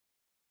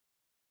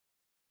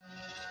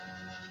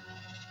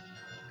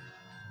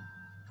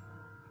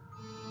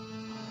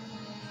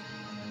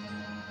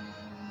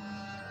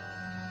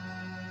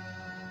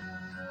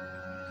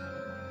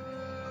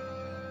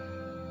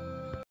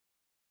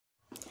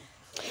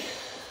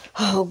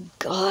Oh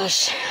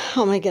gosh,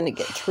 how am I going to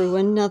get through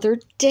another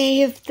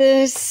day of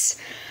this?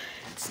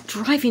 It's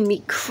driving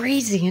me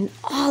crazy, and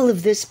all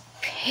of this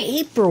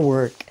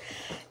paperwork.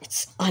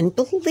 It's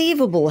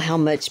unbelievable how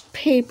much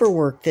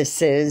paperwork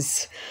this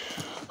is.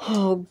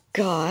 Oh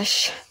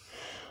gosh.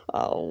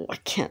 Oh, I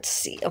can't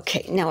see.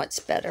 Okay, now it's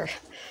better.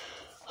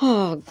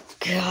 Oh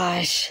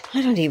gosh,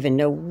 I don't even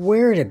know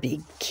where to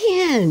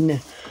begin.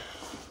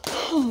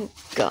 Oh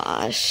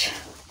gosh.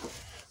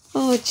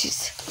 Oh,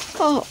 jeez.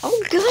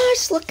 Oh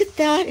gosh, look at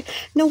that.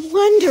 No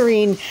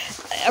wondering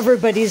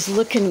everybody's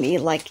looking at me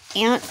like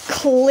Aunt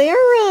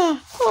Clara.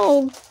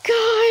 Oh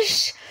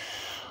gosh.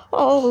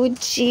 Oh,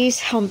 jeez,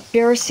 how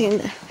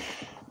embarrassing.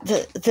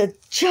 The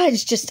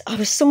judge just, I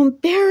was so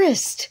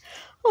embarrassed.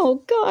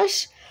 Oh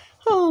gosh.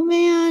 Oh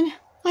man.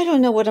 I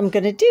don't know what I'm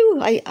going to do.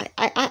 I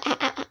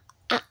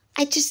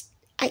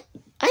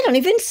don't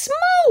even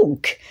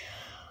smoke.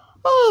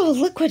 Oh,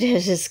 look what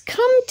it has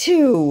come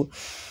to.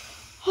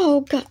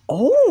 Oh, God.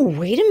 Oh,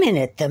 wait a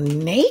minute. The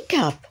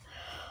makeup.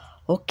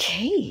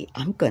 Okay,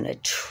 I'm going to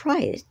try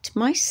it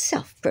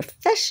myself.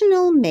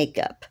 Professional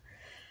makeup.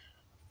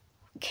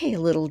 Okay, a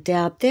little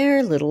dab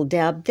there, little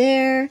dab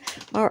there.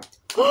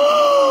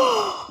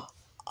 Oh,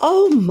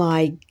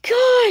 my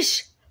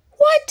gosh.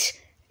 What?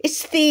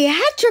 It's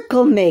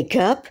theatrical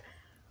makeup.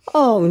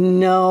 Oh,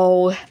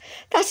 no.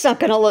 That's not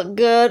going to look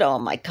good. Oh,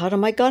 my God, oh,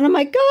 my God, oh,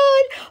 my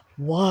God.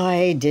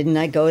 Why didn't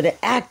I go to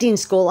acting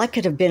school? I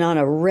could have been on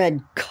a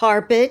red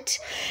carpet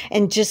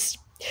and just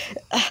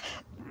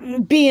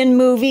be in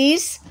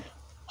movies.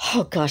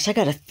 Oh gosh, I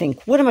got to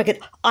think.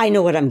 I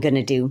know what I'm going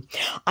to do.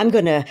 I'm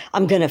going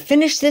to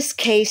finish this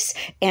case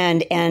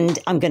and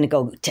I'm going to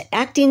go to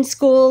acting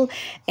school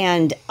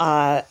and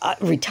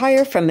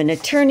retire from an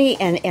attorney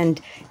and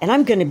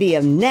I'm going to be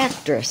an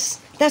actress.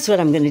 That's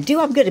what I'm going to do.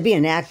 I'm going to be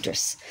an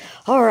actress.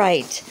 All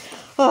right.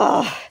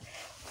 Oh,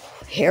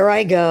 here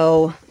I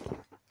go.